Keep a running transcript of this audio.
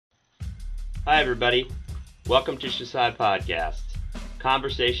Hi, everybody. Welcome to Shasad Podcasts,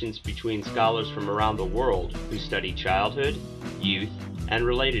 conversations between scholars from around the world who study childhood, youth, and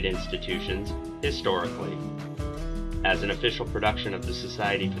related institutions historically. As an official production of the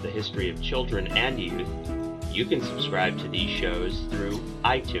Society for the History of Children and Youth, you can subscribe to these shows through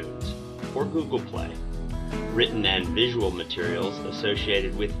iTunes or Google Play. Written and visual materials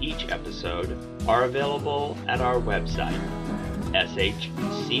associated with each episode are available at our website,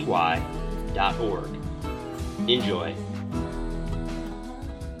 shcy.org. Enjoy.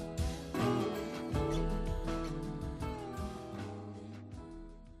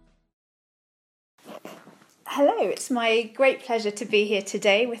 Hello, it's my great pleasure to be here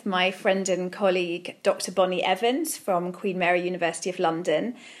today with my friend and colleague Dr. Bonnie Evans from Queen Mary University of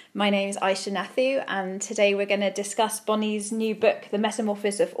London. My name is Aisha Nathu, and today we're going to discuss Bonnie's new book, The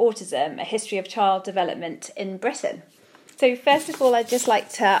Metamorphosis of Autism, A History of Child Development in Britain. So first of all, I'd just like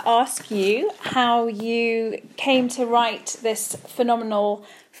to ask you how you came to write this phenomenal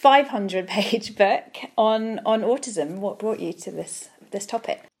 500-page book on autism. What brought you to this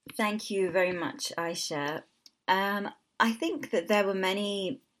topic? Thank you very much, Aisha. I think that there were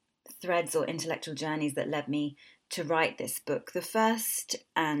many threads or intellectual journeys that led me to write this book. The first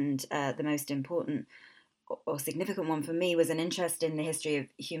and the most important or significant one for me was an interest in the history of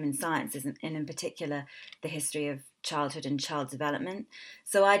human sciences, and in particular the history of childhood and child development.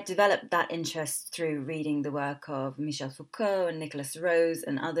 So I developed that interest through reading the work of Michel Foucault and Nicholas Rose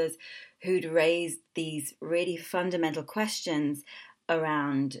and others who'd raised these really fundamental questions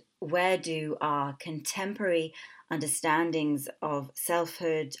around where do our contemporary understandings of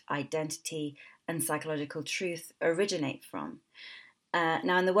selfhood, identity, and psychological truth originate from.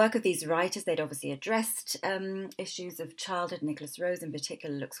 Now, in the work of these writers, they'd obviously addressed issues of childhood. Nicholas Rose, in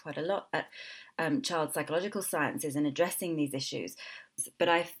particular, looks quite a lot at child psychological sciences and addressing these issues. But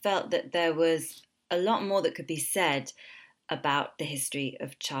I felt that there was a lot more that could be said about the history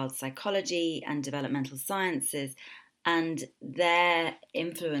of child psychology and developmental sciences and their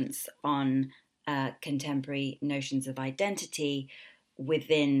influence on contemporary notions of identity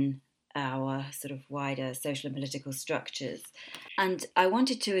within our sort of wider social and political structures. And I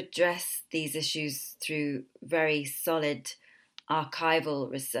wanted to address these issues through very solid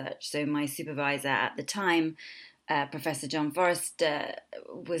archival research. So my supervisor at the time, Professor John Forrest,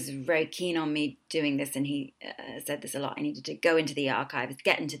 was very keen on me doing this, and he said this a lot. I needed to go into the archives,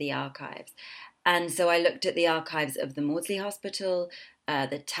 get into the archives. And so I looked at the archives of the Maudsley Hospital,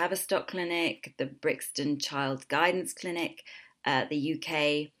 the Tavistock Clinic, the Brixton Child Guidance Clinic, the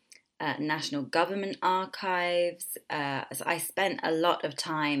UK National Government Archives. So I spent a lot of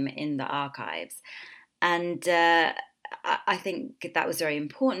time in the archives. And I think that was very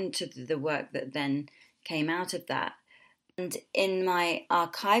important to the work that then came out of that. And in my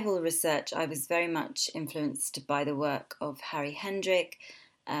archival research, I was very much influenced by the work of Harry Hendrick,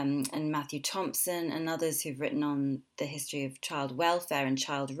 and Matthew Thompson and others who've written on the history of child welfare and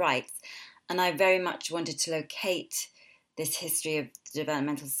child rights. And I very much wanted to locate this history of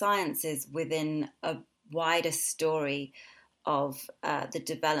developmental sciences within a wider story of the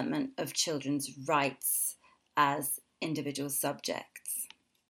development of children's rights as individual subjects.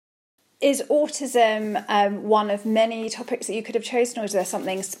 Is autism one of many topics that you could have chosen, or is there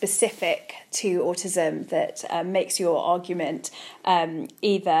something specific to autism that makes your argument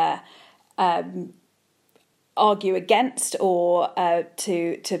either argue against or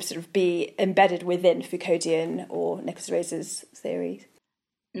to sort of be embedded within Foucauldian or Nicholas Rose's theories?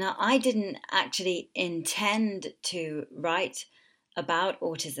 Now, I didn't actually intend to write about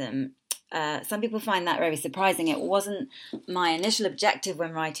autism. Some people find that very surprising. It wasn't my initial objective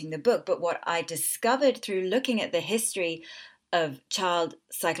when writing the book, but what I discovered through looking at the history of child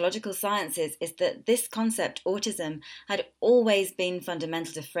psychological sciences is that this concept, autism, had always been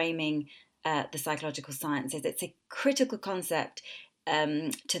fundamental to framing the psychological sciences. It's a critical concept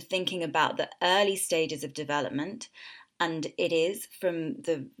to thinking about the early stages of development, and it is from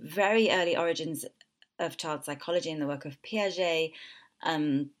the very early origins of child psychology in the work of Piaget,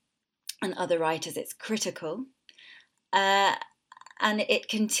 and other writers, it's critical. And it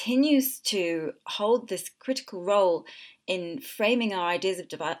continues to hold this critical role in framing our ideas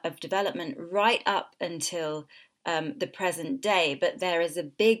of development right up until the present day. But there is a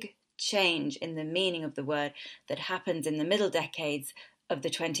big change in the meaning of the word that happens in the middle decades of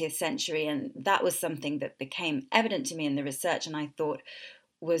the 20th century. And that was something that became evident to me in the research, and I thought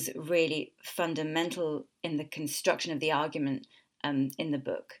was really fundamental in the construction of the argument in the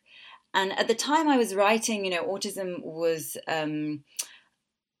book. And at the time I was writing, autism was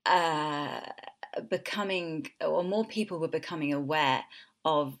becoming, or more people were becoming aware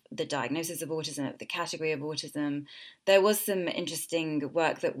of the diagnosis of autism, of the category of autism. There was some interesting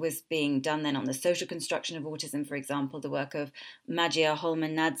work that was being done then on the social construction of autism, for example, the work of Magia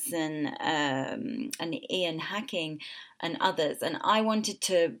Holman-Nadsen and Ian Hacking and others. And I wanted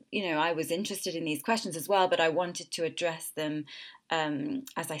to, I was interested in these questions as well, but I wanted to address them,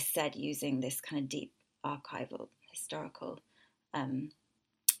 as I said, using this kind of deep archival, historical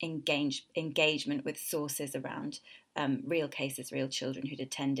engagement with sources around real cases, real children who'd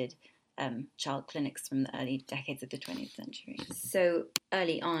attended child clinics from the early decades of the 20th century. So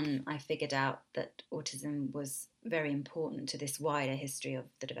early on, I figured out that autism was very important to this wider history of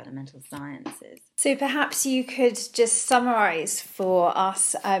the developmental sciences. So perhaps you could just summarise for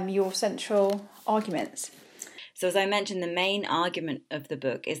us your central arguments. So as I mentioned, the main argument of the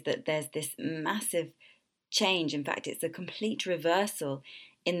book is that there's this massive change. In fact, it's a complete reversal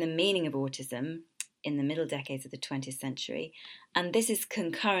in the meaning of autism in the middle decades of the 20th century. And this is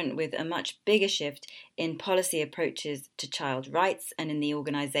concurrent with a much bigger shift in policy approaches to child rights and in the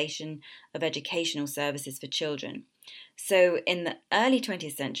organisation of educational services for children. So in the early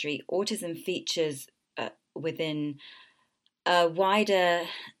 20th century, autism features within a wider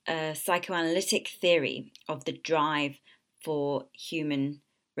psychoanalytic theory of the drive for human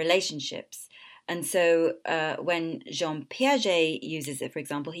relationships. And so when Jean Piaget uses it, for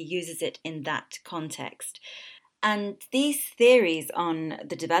example, he uses it in that context. And these theories on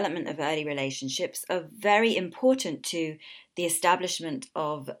the development of early relationships are very important to the establishment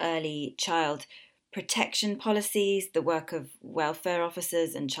of early child protection policies, the work of welfare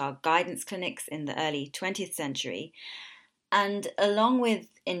officers and child guidance clinics in the early 20th century. And along with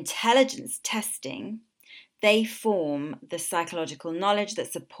intelligence testing, they form the psychological knowledge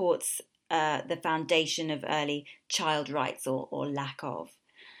that supports the foundation of early child rights or lack of.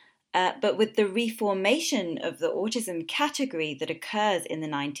 But with the reformation of the autism category that occurs in the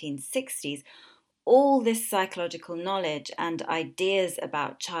 1960s, all this psychological knowledge and ideas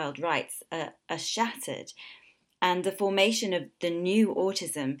about child rights are shattered. And the formation of the new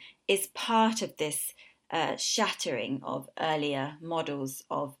autism is part of this shattering of earlier models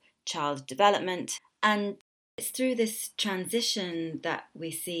of child development. And it's through this transition that we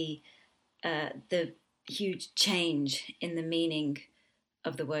see the huge change in the meaning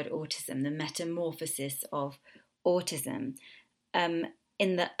of the word autism, the metamorphosis of autism.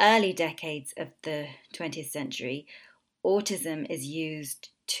 In the early decades of the 20th century, autism is used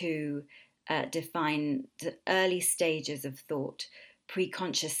to define the early stages of thought,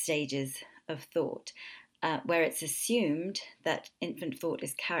 preconscious stages of thought, where it's assumed that infant thought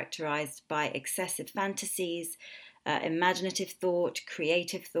is characterized by excessive fantasies, imaginative thought,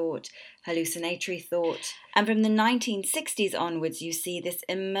 creative thought, hallucinatory thought. And from the 1960s onwards, you see this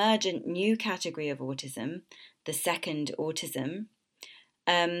emergent new category of autism, the second autism,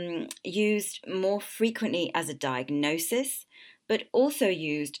 used more frequently as a diagnosis, but also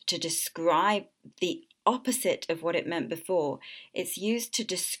used to describe the opposite of what it meant before. It's used to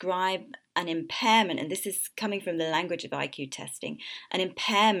describe an impairment, and this is coming from the language of IQ testing, an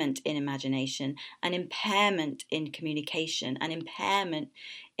impairment in imagination, an impairment in communication, an impairment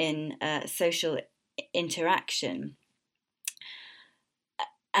in social interaction.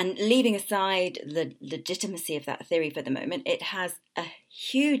 And leaving aside the legitimacy of that theory for the moment, it has a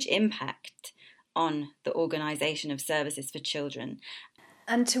huge impact on the organisation of services for children.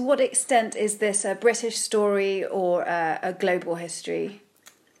 And to what extent is this a British story or a global history?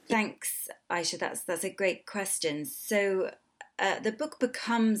 Thanks, Aisha. That's a great question. So the book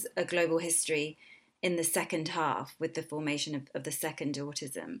becomes a global history in the second half with the formation of the second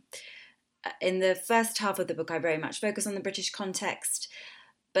autism. In the first half of the book, I very much focus on the British context,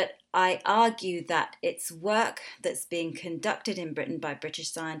 but I argue that it's work that's being conducted in Britain by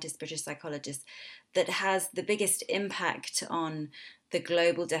British scientists, British psychologists, that has the biggest impact on the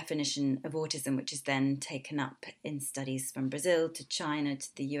global definition of autism, which is then taken up in studies from Brazil to China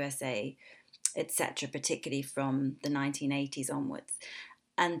to the USA, etc., particularly from the 1980s onwards.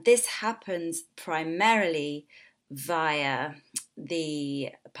 And this happens primarily via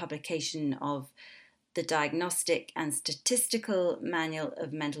the publication of the Diagnostic and Statistical Manual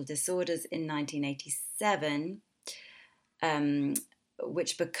of Mental Disorders in 1987,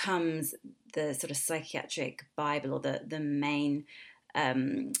 which becomes the sort of psychiatric Bible or the main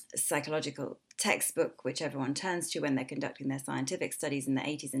psychological textbook which everyone turns to when they're conducting their scientific studies in the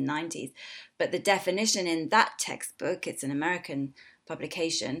 80s and 90s. But the definition in that textbook, it's an American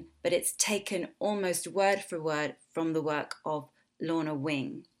publication, but it's taken almost word for word from the work of Lorna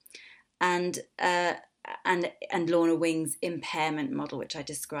Wing and Lorna Wing's impairment model, which I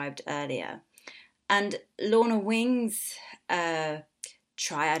described earlier. And Lorna Wing's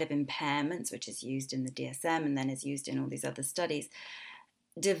triad of impairments, which is used in the DSM and then is used in all these other studies,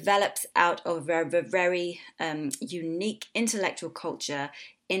 develops out of a very unique intellectual culture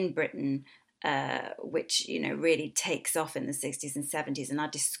in Britain, which, really takes off in the 60s and 70s. And I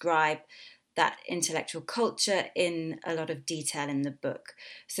describe that intellectual culture in a lot of detail in the book.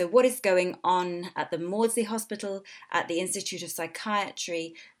 So what is going on at the Maudsley Hospital, at the Institute of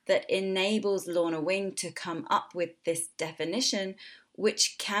Psychiatry, that enables Lorna Wing to come up with this definition,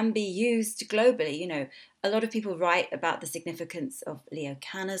 which can be used globally. A lot of people write about the significance of Leo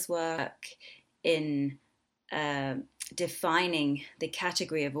Kanner's work in defining the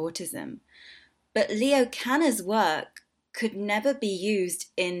category of autism. But Leo Kanner's work could never be used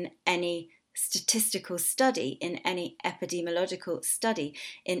in any statistical study, in any epidemiological study,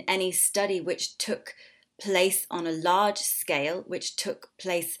 in any study which took place on a large scale, which took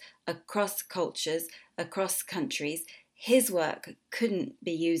place across cultures, across countries. His work couldn't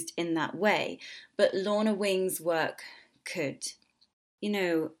be used in that way, but Lorna Wing's work could.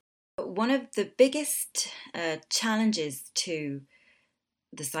 One of the biggest challenges to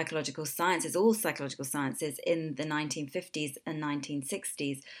the psychological sciences, all psychological sciences, in the 1950s and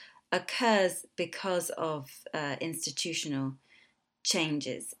 1960s occurs because of institutional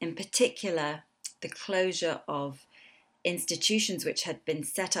changes. In particular, the closure of institutions which had been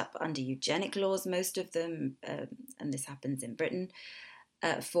set up under eugenic laws, most of them, and this happens in Britain,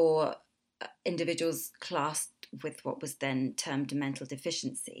 for individuals classed with what was then termed mental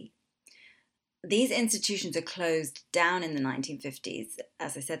deficiency. These institutions are closed down in the 1950s.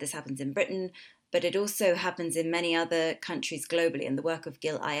 As I said, this happens in Britain, but it also happens in many other countries globally, and the work of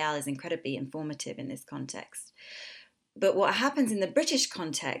Gil Ayal is incredibly informative in this context. But what happens in the British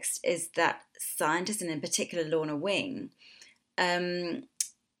context is that scientists, and in particular Lorna Wing, they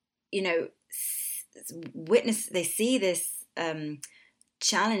see this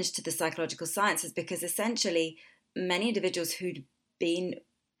challenge to the psychological sciences, because essentially many individuals who'd been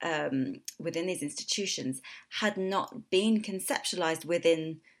within these institutions had not been conceptualized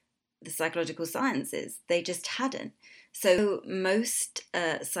within the psychological sciences. They just hadn't. So most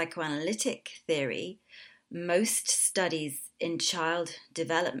psychoanalytic theory, most studies in child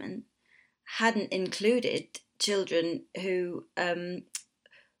development hadn't included children who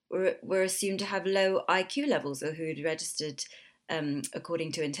were assumed to have low IQ levels, or who had registered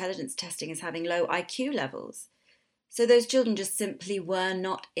according to intelligence testing as having low IQ levels. So those children just simply were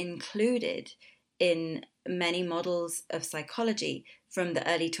not included in many models of psychology from the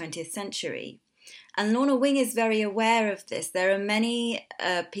early 20th century. And Lorna Wing is very aware of this. There are many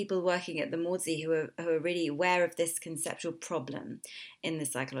people working at the Maudsley who are really aware of this conceptual problem in the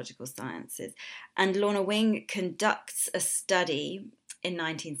psychological sciences. And Lorna Wing conducts a study in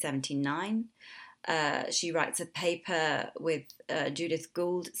 1979. She writes a paper with Judith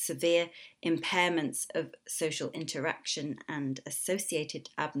Gould, Severe Impairments of Social Interaction and Associated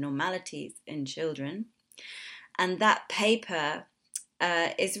Abnormalities in Children. And that paper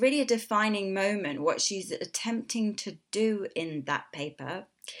is really a defining moment. What she's attempting to do in that paper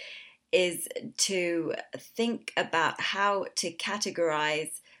is to think about how to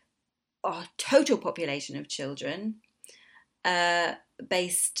categorize a total population of children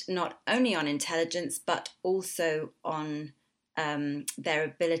based not only on intelligence, but also on their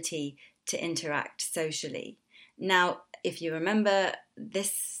ability to interact socially. Now, if you remember,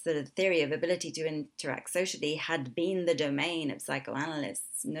 this sort of theory of ability to interact socially had been the domain of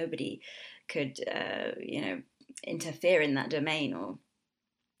psychoanalysts. Nobody could, interfere in that domain or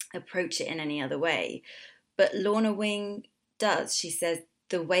approach it in any other way. But Lorna Wing does. She says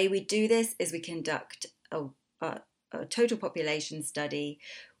the way we do this is we conduct a total population study.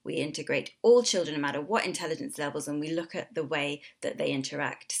 We integrate all children, no matter what intelligence levels, and we look at the way that they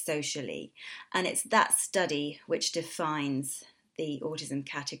interact socially. And it's that study which defines the autism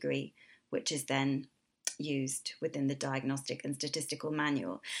category, which is then used within the Diagnostic and Statistical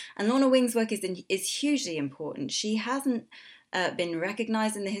Manual. And Lorna Wing's work is hugely important. She hasn't been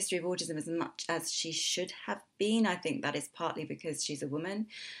recognised in the history of autism as much as she should have been. I think that is partly because she's a woman.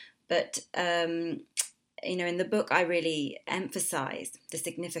 But in the book, I really emphasise the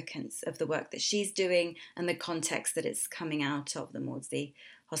significance of the work that she's doing and the context that it's coming out of the Maudsley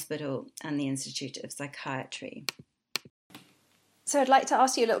Hospital and the Institute of Psychiatry. So I'd like to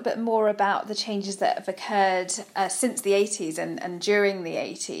ask you a little bit more about the changes that have occurred since the 80s and during the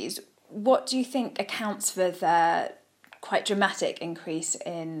 80s. What do you think accounts for the quite dramatic increase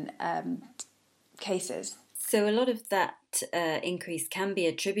in cases? So a lot of that increase can be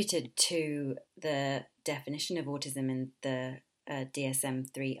attributed to the definition of autism in the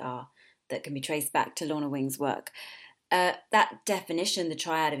DSM-3R that can be traced back to Lorna Wing's work. that definition, the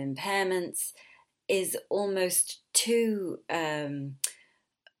triad of impairments, is almost too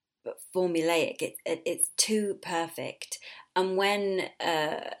formulaic. It's too perfect. And when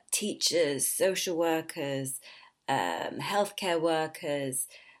teachers, social workers, healthcare workers,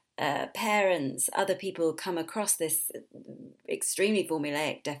 parents, other people come across this extremely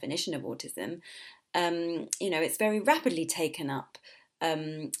formulaic definition of autism, it's very rapidly taken up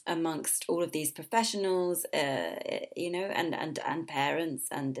amongst all of these professionals, and parents,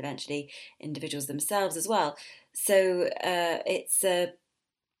 and eventually individuals themselves as well. So it's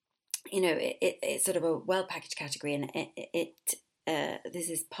it's sort of a well-packaged category, and this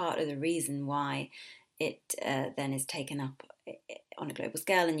is part of the reason why it then is taken up on a global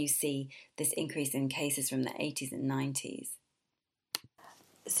scale, and you see this increase in cases from the 80s and 90s.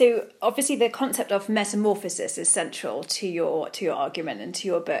 So obviously the concept of metamorphosis is central to your argument and to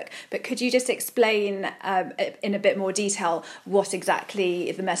your book, but could you just explain in a bit more detail what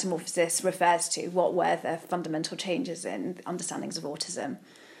exactly the metamorphosis refers to? What were the fundamental changes in understandings of autism?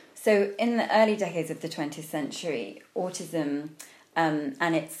 So in the early decades of the 20th century, autism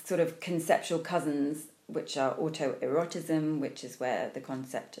and its sort of conceptual cousins, which are autoerotism, which is where the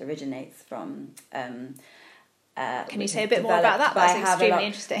concept originates from. Can you say a bit more about that? That's extremely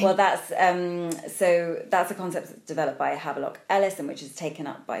interesting. Well, that's a concept that's developed by Havelock Ellis and which is taken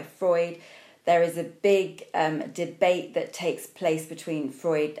up by Freud. There is a big debate that takes place between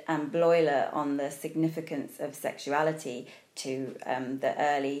Freud and Bleuler on the significance of sexuality to the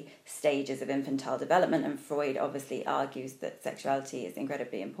early stages of infantile development, and Freud obviously argues that sexuality is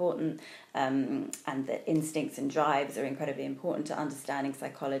incredibly important and that instincts and drives are incredibly important to understanding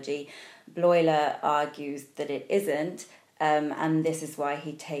psychology. Bleuler argues that it isn't, and this is why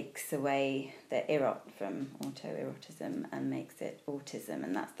he takes away the erot from autoerotism and makes it autism,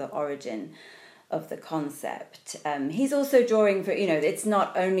 and that's the origin of the concept. He's also drawing for, it's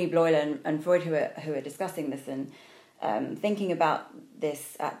not only Bleuler and Freud who are discussing this and thinking about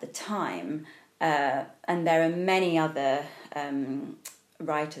this at the time, and there are many other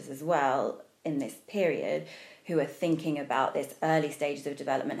writers as well in this period who are thinking about this early stages of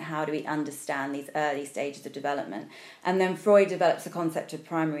development. How do we understand these early stages of development? And then Freud develops the concept of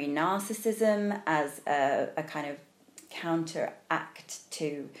primary narcissism as a kind of counteract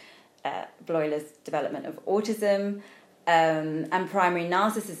to Bleuler's development of autism. And primary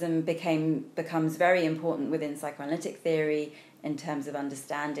narcissism becomes very important within psychoanalytic theory in terms of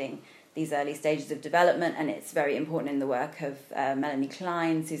understanding these early stages of development, and it's very important in the work of Melanie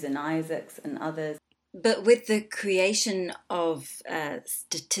Klein, Susan Isaacs, and others. But with the creation of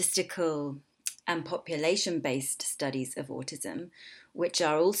statistical and population-based studies of autism, which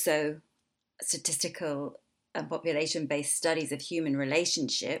are also statistical and population-based studies of human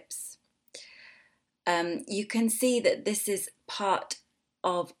relationships, you can see that this is part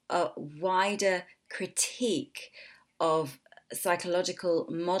of a wider critique of psychological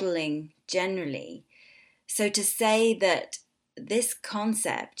modelling generally. So to say that this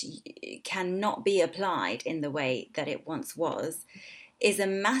concept cannot be applied in the way that it once was is a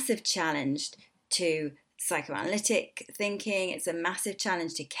massive challenge to psychoanalytic thinking. It's a massive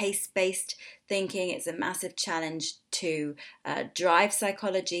challenge to case-based thinking. It's a massive challenge to drive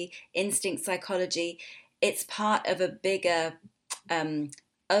psychology, instinct psychology. It's part of a bigger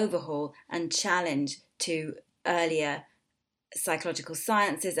overhaul and challenge to earlier psychological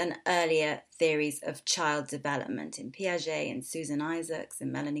sciences and earlier theories of child development in Piaget and Susan Isaacs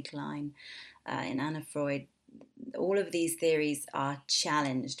and Melanie Klein, in Anna Freud. All of these theories are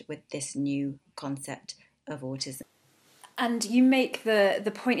challenged with this new concept of autism. And you make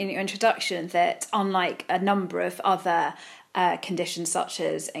the point in your introduction that unlike a number of other conditions such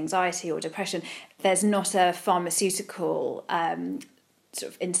as anxiety or depression, there's not a pharmaceutical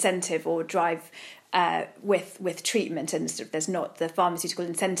sort of incentive or drive with treatment, and sort of there's not the pharmaceutical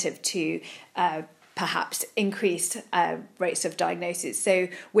incentive to perhaps increased rates of diagnosis. So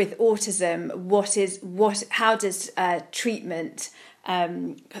with autism, how does treatment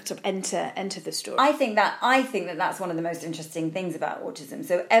sort of enter the story? I think that that's one of the most interesting things about autism.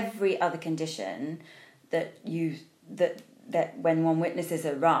 So every other condition that when one witnesses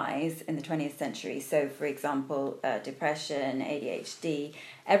a rise in the 20th century, so for example depression, ADHD,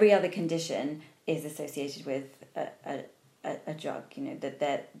 every other condition is associated with a drug.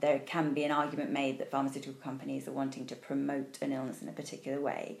 That there can be an argument made that pharmaceutical companies are wanting to promote an illness in a particular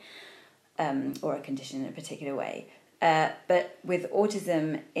way, or a condition in a particular way. But with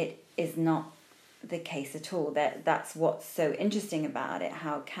autism, it is not the case at all. That's what's so interesting about it.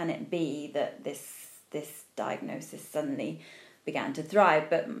 How can it be that this diagnosis suddenly began to thrive.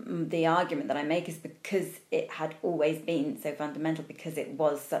 But the argument that I make is because it had always been so fundamental, because it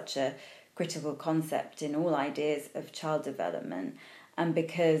was such a critical concept in all ideas of child development, and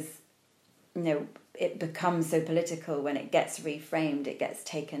because, you know, it becomes so political when it gets reframed, it gets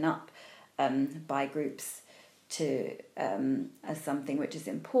taken up by groups to as something which is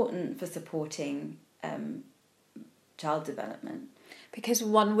important for supporting child development. Because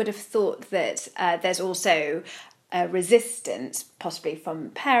one would have thought that there's also resistance, possibly from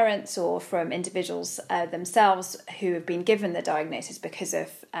parents or from individuals themselves who have been given the diagnosis because of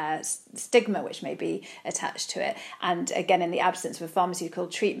stigma which may be attached to it. And again, in the absence of a pharmaceutical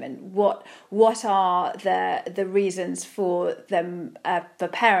treatment, what are the reasons for them, for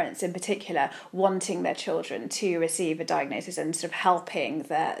parents in particular, wanting their children to receive a diagnosis and sort of helping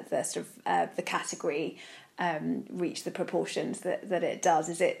the sort of the category reach the proportions that it does?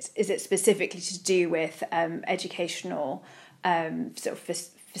 Is it specifically to do with educational sort of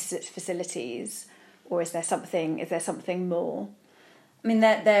facilities, or is there something more? I mean,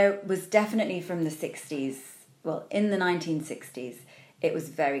 there was definitely from the 60s, well, in the 1960s, it was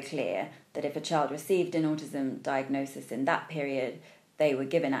very clear that if a child received an autism diagnosis in that period, they were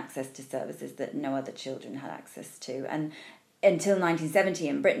given access to services that no other children had access to. And until 1970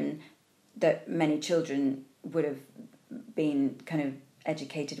 in Britain, that many children would have been kind of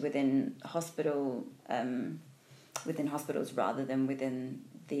educated within hospitals rather than within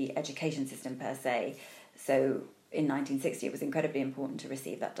the education system per se. So in 1960, it was incredibly important to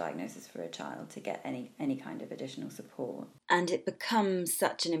receive that diagnosis for a child to get any kind of additional support. And it becomes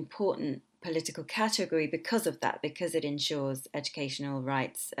such an important political category because of that, because it ensures educational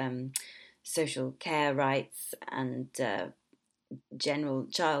rights, social care rights, and general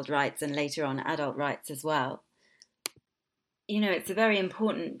child rights, and later on adult rights as well. You know, it's a very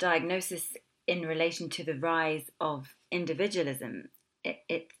important diagnosis in relation to the rise of individualism.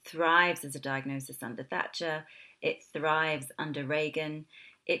 It thrives as a diagnosis under Thatcher. It thrives under Reagan.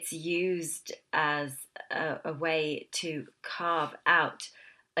 It's used as a way to carve out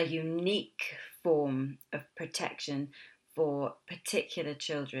a unique form of protection for particular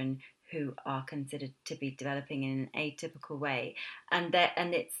children who are considered to be developing in an atypical way. And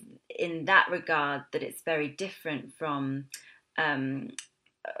it's in that regard that it's very different from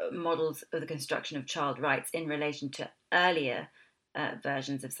models of the construction of child rights in relation to earlier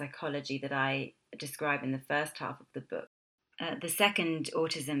versions of psychology that I describe in the first half of the book. The second,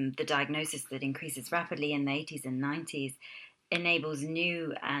 autism, the diagnosis that increases rapidly in the 80s and 90s, enables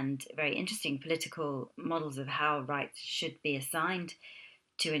new and very interesting political models of how rights should be assigned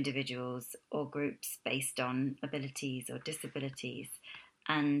to individuals or groups based on abilities or disabilities.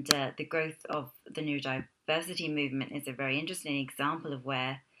 And the growth of the neurodiversity movement is a very interesting example of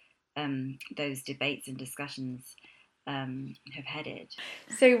where those debates and discussions have headed.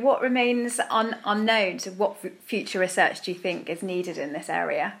 So what remains unknown? So what future research do you think is needed in this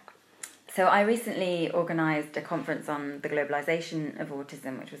area? So I recently organised a conference on the globalisation of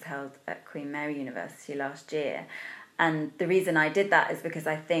autism, which was held at Queen Mary University last year. And the reason I did that is because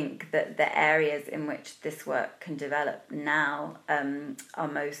I think that the areas in which this work can develop now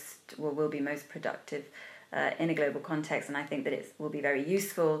will be most productive in a global context. And I think that it will be very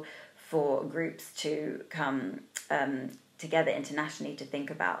useful for groups to come together internationally to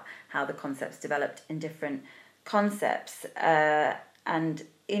think about how the concepts developed in different concepts. And,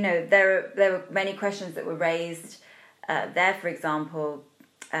 you know, there were many questions that were raised there. For example,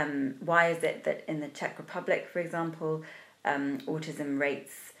 why is it that in the Czech Republic, for example, autism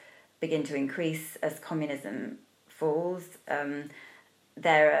rates begin to increase as communism falls?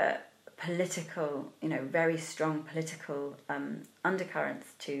 There are political, very strong political undercurrents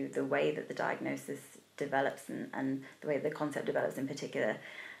to the way that the diagnosis develops and the way the concept develops in particular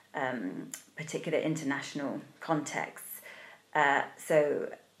international contexts. So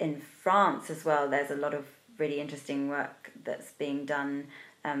in France as well, there's a lot of really interesting work that's being done,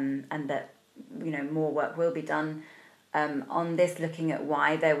 and that more work will be done on this, looking at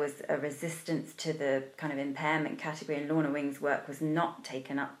why there was a resistance to the kind of impairment category, and Lorna Wing's work was not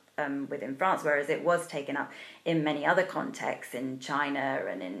taken up within France, whereas it was taken up in many other contexts, in China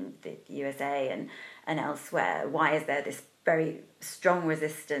and in the USA and elsewhere. Why is there this very strong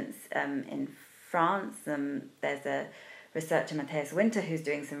resistance in France? There's a researcher, Matthias Winter, who's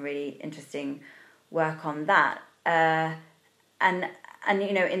doing some really interesting work on that. And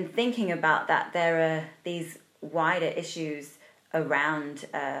in thinking about that, there are these wider issues around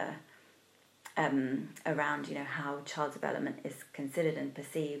how child development is considered and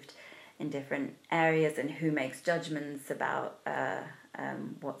perceived in different areas and who makes judgments about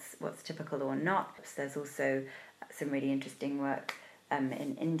what's typical or not. So there's also some really interesting work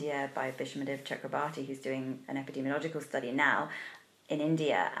in India by Bishmadev Chakrabarti, who's doing an epidemiological study now in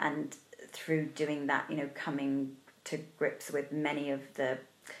India, and through doing that, coming to grips with many of the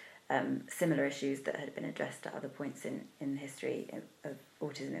similar issues that had been addressed at other points in the history of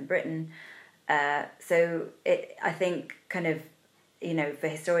autism in Britain. So I think kind of, for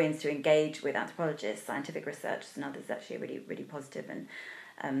historians to engage with anthropologists, scientific researchers and others is actually a really, really positive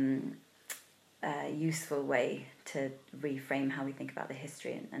and useful way to reframe how we think about the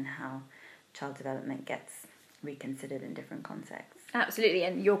history and how child development gets reconsidered in different contexts. Absolutely,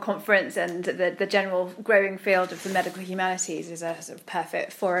 and your conference and the general growing field of the medical humanities is a sort of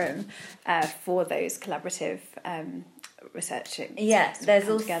perfect forum for those collaborative researching. Yeah, there's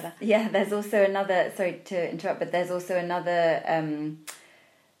also together. Yeah, there's also another. Sorry to interrupt, but there's also another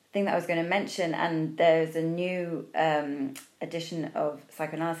thing that I was going to mention, and there's a new edition of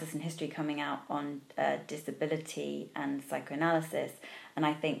Psychoanalysis in History coming out on disability and psychoanalysis, and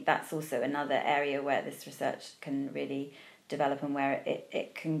I think that's also another area where this research can really develop and where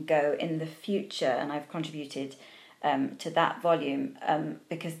it can go in the future. And I've contributed to that volume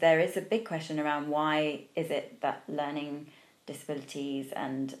because there is a big question around why is it that learning disabilities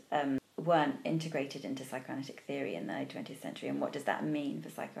and weren't integrated into psychoanalytic theory in the early 20th century, and what does that mean for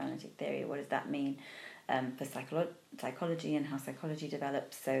psychoanalytic theory? What does that mean for psychology and how psychology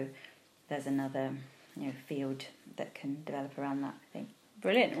develops? So there's another field that can develop around that, I think.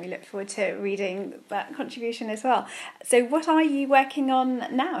 Brilliant. We look forward to reading that contribution as well. So what are you working on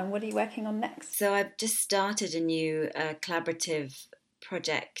now and what are you working on next? So I've just started a new collaborative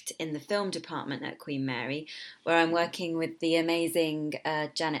project in the film department at Queen Mary, where I'm working with the amazing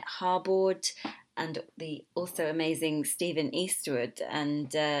Janet Harbord and the also amazing Stephen Eastwood. And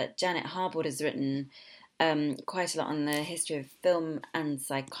Janet Harbord has written quite a lot on the history of film and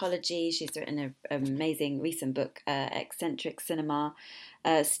psychology. She's written an amazing recent book, Eccentric Cinema.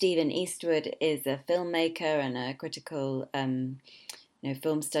 Stephen Eastwood is a filmmaker and a critical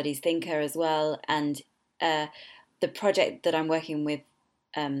film studies thinker as well. And the project that I'm working with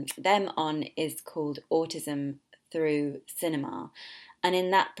them on is called Autism Through Cinema. And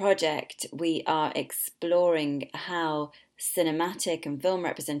in that project, we are exploring how cinematic and film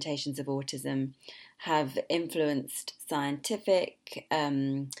representations of autism have influenced scientific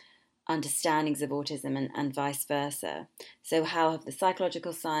understandings of autism and vice versa. So how have the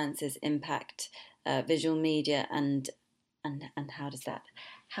psychological sciences impact visual media and how does that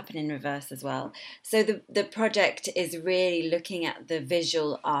happen in reverse as well? So the project is really looking at the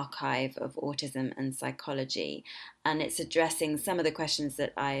visual archive of autism and psychology, and it's addressing some of the questions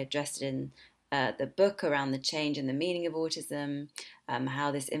that I addressed in the book around the change in the meaning of autism,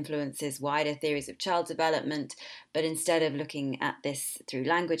 how this influences wider theories of child development, but instead of looking at this through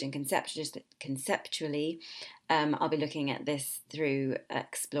language and conceptually, I'll be looking at this through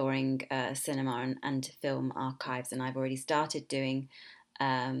exploring cinema and film archives, and I've already started doing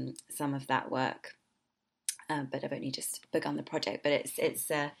some of that work, but I've only just begun the project. But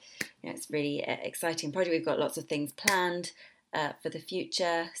it's really exciting project. We've got lots of things planned for the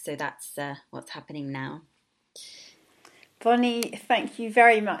future, so that's what's happening now. Bonnie, thank you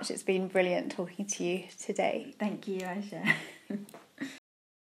very much. It's been brilliant talking to you today. Thank you, Aisha.